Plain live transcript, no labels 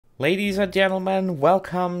Ladies and gentlemen,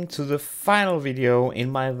 welcome to the final video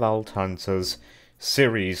in my Vault Hunters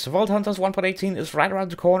series. Vault Hunters 1.18 is right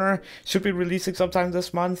around the corner, should be releasing sometime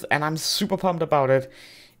this month, and I'm super pumped about it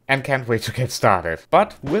and can't wait to get started.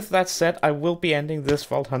 But with that said, I will be ending this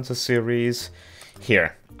Vault Hunters series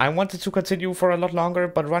here. I wanted to continue for a lot longer,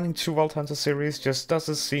 but running two Vault Hunters series just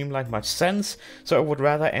doesn't seem like much sense, so I would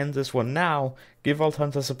rather end this one now, give Vault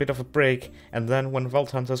Hunters a bit of a break, and then when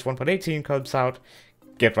Vault Hunters 1.18 comes out,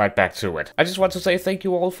 get right back to it. I just want to say thank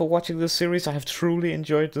you all for watching this series. I have truly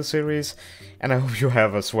enjoyed the series, and I hope you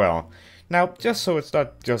have as well. Now, just so it's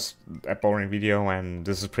not just a boring video and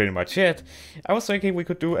this is pretty much it, I was thinking we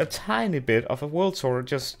could do a tiny bit of a world tour,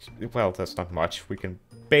 well, that's not much. We can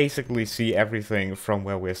basically see everything from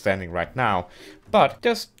where we're standing right now. But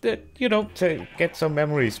just, you know, to get some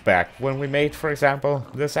memories back. When we made, for example,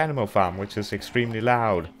 this animal farm, which is extremely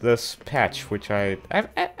loud. This patch, which I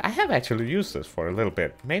have actually used this for a little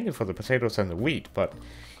bit. Mainly for the potatoes and the wheat, but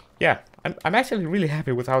yeah. I'm actually really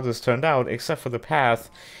happy with how this turned out, except for the path.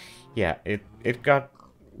 Yeah, it got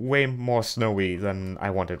way more snowy than I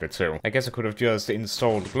wanted it to. I guess I could have just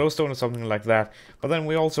installed glowstone or something like that, but then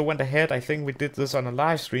we also went ahead. I think we did this on a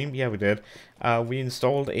live stream. Yeah, we did. We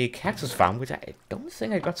installed a cactus farm, which I don't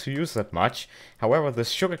think I got to use that much. However, the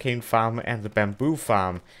sugarcane farm and the bamboo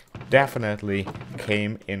farm definitely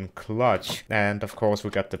came in clutch. And of course,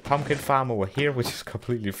 we got the pumpkin farm over here, which is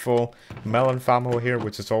completely full. Melon farm over here,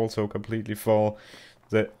 which is also completely full.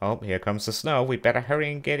 Oh, here comes the snow. We better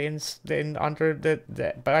hurry and get in under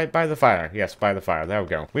by the fire. Yes, by the fire. There we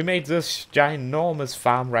go. We made this ginormous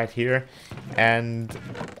farm right here, and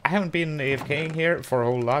I haven't been AFKing here for a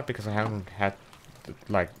whole lot because I haven't had,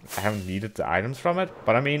 I haven't needed the items from it.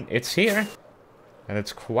 But I mean, it's here, and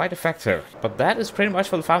it's quite effective. But that is pretty much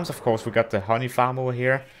for the farms. Of course, we got the honey farm over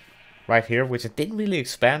here, right here, which I didn't really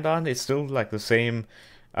expand on. It's still like the same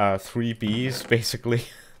 3 bees, basically.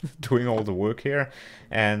 Doing all the work here,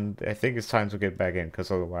 and I think it's time to get back in, because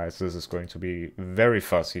otherwise this is going to be very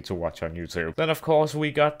fussy to watch on YouTube. Then of course we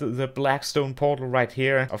got the Blackstone portal right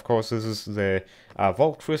here. Of course this is the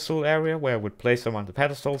vault crystal area where I would place them on the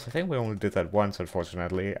pedestals. I think we only did that once,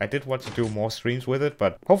 unfortunately. I did want to do more streams with it,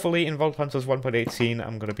 but hopefully in Vault Hunters 1.18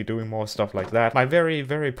 I'm gonna be doing more stuff like that. My very,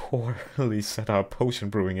 very poorly set up potion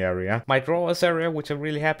brewing area. My drawers area, which I'm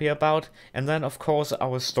really happy about. And then of course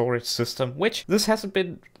our storage system, which this hasn't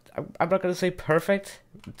been, I'm not gonna say perfect.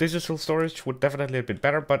 Digital storage would definitely have been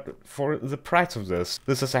better, but for the price of this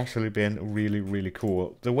has actually been really, really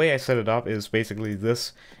cool. The way I set it up is basically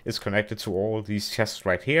this is connected to all these chests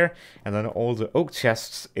right here, and then all the oak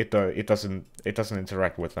chests, it doesn't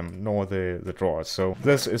interact with them, nor the drawers. So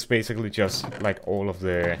this is basically just like all of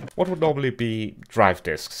the what would normally be drive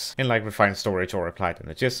disks in like refined storage or applied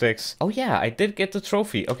logistics. Oh yeah, I did get the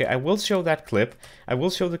trophy. Okay, I will show that clip. I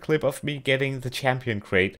will show the clip of me getting the champion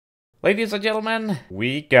crate. Ladies and gentlemen,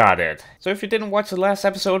 we got it. So if you didn't watch the last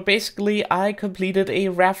episode, basically I completed a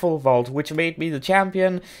raffle vault which made me the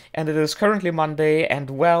champion, and it is currently Monday, and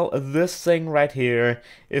well, this thing right here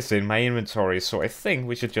is in my inventory, so I think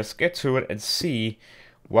we should just get to it and see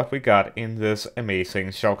what we got in this amazing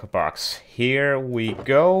shulker box. Here we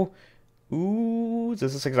go. Ooh,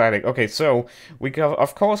 this is exciting. Okay, so we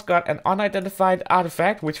of course got an unidentified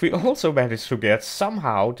artifact, which we also managed to get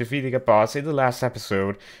somehow defeating a boss in the last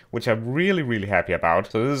episode, which I'm really, really happy about.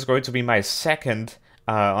 So this is going to be my second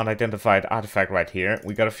unidentified artifact right here.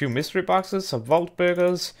 We got a few mystery boxes, some vault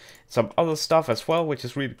burgers, some other stuff as well, which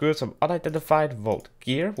is really good. Some unidentified vault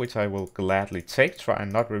gear, which I will gladly take. Try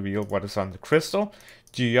and not reveal what is on the crystal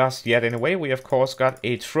just yet. Anyway, we of course got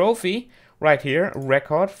a trophy right here,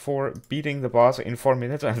 record for beating the boss in 4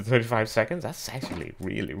 minutes and 35 seconds. That's actually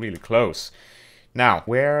really, really close. Now,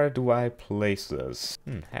 where do I place this?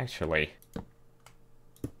 Actually.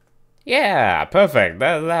 Yeah, perfect.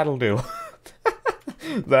 That'll do.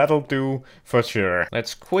 That'll do for sure.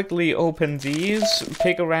 Let's quickly open these.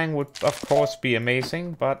 Pigarang would of course be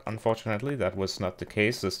amazing, but unfortunately that was not the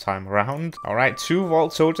case this time around. Alright, 2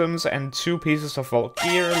 vault totems and 2 pieces of vault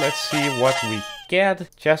gear. Let's see what we get.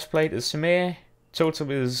 Chestplate is meh.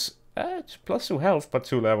 Totem is plus 2 health, but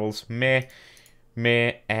 2 levels. Meh,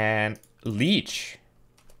 meh, and leech.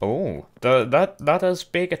 Oh, that does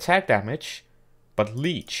big attack damage, but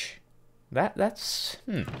leech. That's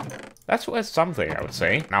worth something, I would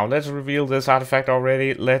say. Now let's reveal this artifact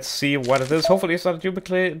already. Let's see what it is. Hopefully it's not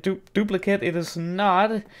a duplicate. It is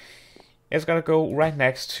not. It's gonna go right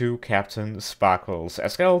next to Captain Sparkles. A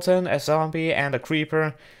skeleton, a zombie, and a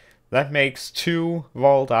creeper. That makes 2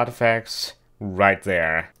 vault artifacts right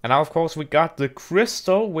there. And now of course we got the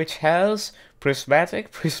crystal, which has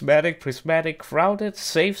prismatic, crowded,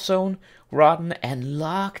 safe zone, rotten and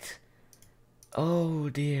locked. Oh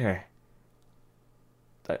dear.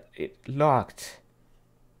 It locked.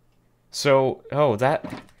 So, oh,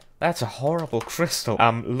 that's a horrible crystal.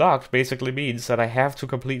 Locked basically means that I have to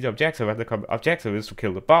complete the objective, and the objective is to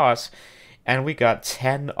kill the boss, and we got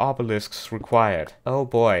 10 obelisks required. Oh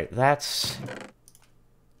boy, that's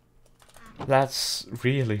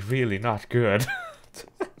really, really not good.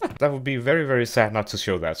 That would be very, very sad not to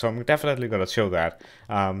show that, so I'm definitely gonna show that.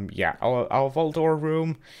 Yeah, our vault door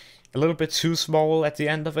room, a little bit too small at the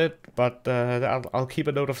end of it, but I'll keep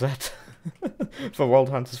a note of that for Vault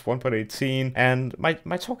Hunters 1.18. And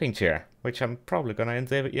my talking chair, which I'm probably gonna end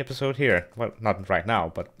the episode here. Well, not right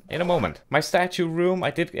now, but in a moment. My statue room,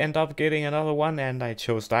 I did end up getting another one, and I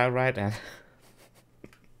chose TheFatRat, and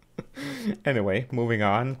anyway, moving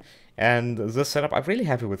on. And this setup, I'm really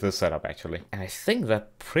happy with this setup actually. And I think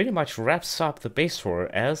that pretty much wraps up the base tour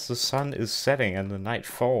as the sun is setting and the night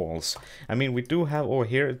falls. I mean, we do have over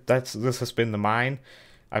here, this has been the mine.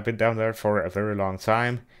 I've been down there for a very long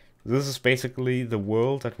time. This is basically the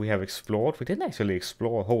world that we have explored. We didn't actually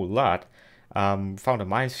explore a whole lot. Found a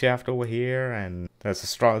mine shaft over here, and that's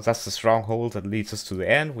the stronghold that leads us to the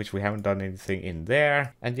end, which we haven't done anything in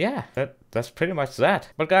there. And yeah, that's pretty much that.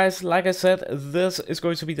 But guys, like I said, this is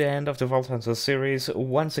going to be the end of the Vault Hunters series.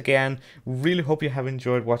 Once again, really hope you have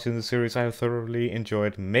enjoyed watching the series. I have thoroughly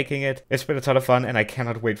enjoyed making it. It's been a ton of fun, and I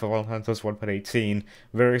cannot wait for Vault Hunters 1.18.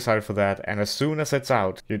 Very excited for that, and as soon as it's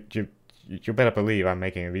out, you better believe I'm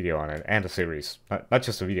making a video on it, and a series. Not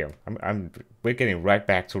just a video. We're getting right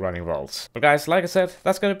back to running vaults. But guys, like I said,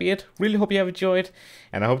 that's gonna be it. Really hope you have enjoyed,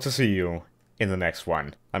 and I hope to see you in the next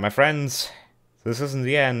one. And my friends, this isn't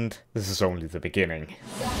the end, this is only the beginning.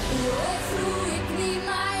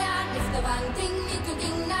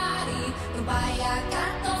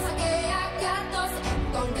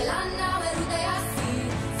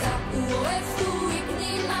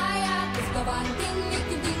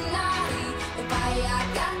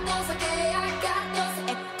 I got